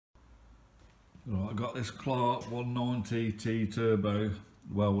Right, I got this Clarke 190T turbo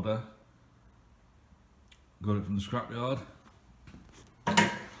welder. Got it from the scrapyard.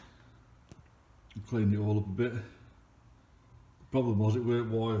 Cleaned it all up a bit. The problem was it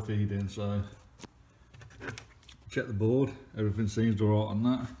weren't wire feeding, so check the board. Everything seems alright on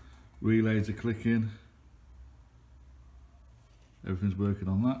that. Relays are clicking. Everything's working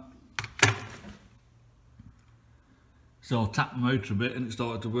on that. So I tapped the motor a bit and it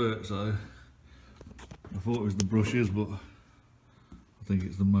started to work, so I thought it was the brushes, but I think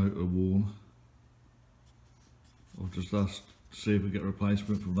it's the motor worn. I've just asked to see if we get a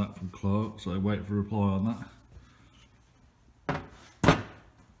replacement from that from Clarke, so wait for a reply on that.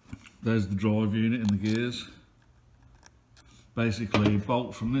 There's the drive unit and the gears. Basically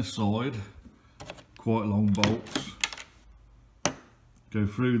bolts from this side, quite long bolts, go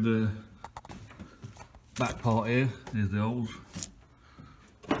through the back part here. Here's the holes.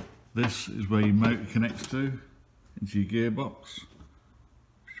 This is where your motor connects to, into your gearbox.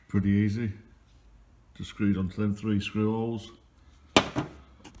 It's pretty easy. Just screwed onto them 3 screw holes.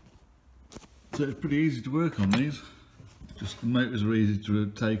 So it's pretty easy to work on these. Just the motors are easy to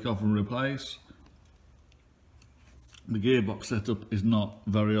take off and replace. The gearbox setup is not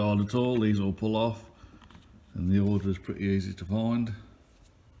very hard at all. These all pull off and the order is pretty easy to find.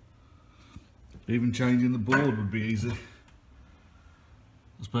 Even changing the board would be easy.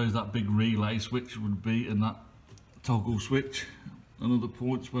 I suppose that big relay switch would be, and that toggle switch and other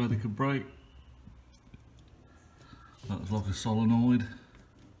points where they could break. That's like a solenoid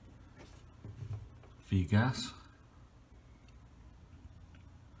for your gas.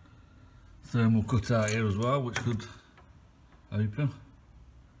 Thermal cutout here as well, which could open.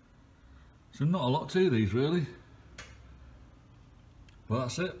 So not a lot to these really. But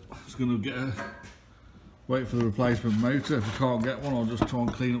that's it. Just going to wait for the replacement motor. If I can't get one, I'll just try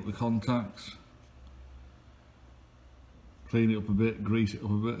and clean up the contacts. Clean it up a bit, grease it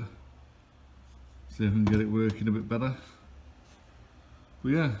up a bit. See if I can get it working a bit better.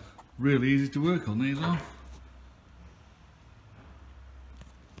 But yeah, really easy to work on these are.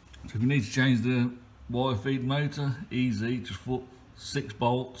 So if you need to change the wire feed motor, easy, just put 6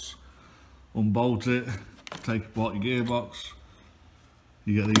 bolts, unbolt it, take apart your gearbox.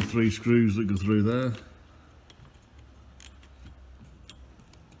 You get these 3 screws that go through there.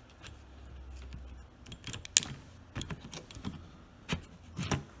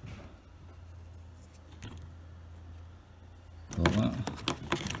 Like that. So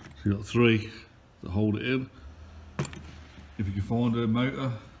you've got 3 that hold it in. If you can find a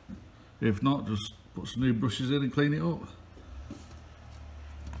motor, if not, just put some new brushes in and clean it up.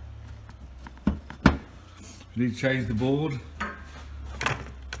 If you need to change the board,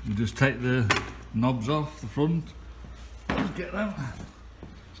 you just take the knobs off the front. Just get them.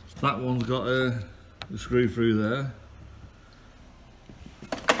 That one's got a screw through there,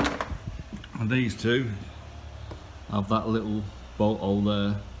 and these 2 have that little bolt hole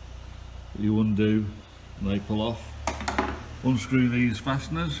there that you undo and they pull off. Unscrew these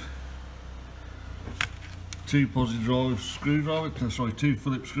fasteners. 2 positive drive screwdriver, sorry, 2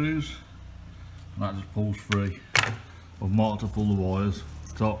 Phillips screws, and that just pulls free. I've marked up all the wires.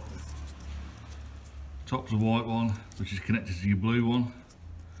 Top's a white one, which is connected to your blue one,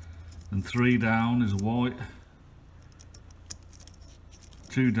 and 3 down is a white,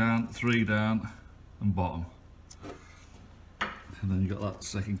 2 down, 3 down, and bottom. And then you've got that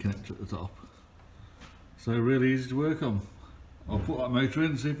second connector at the top. So really easy to work on. I'll put that motor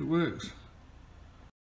in and see if it works.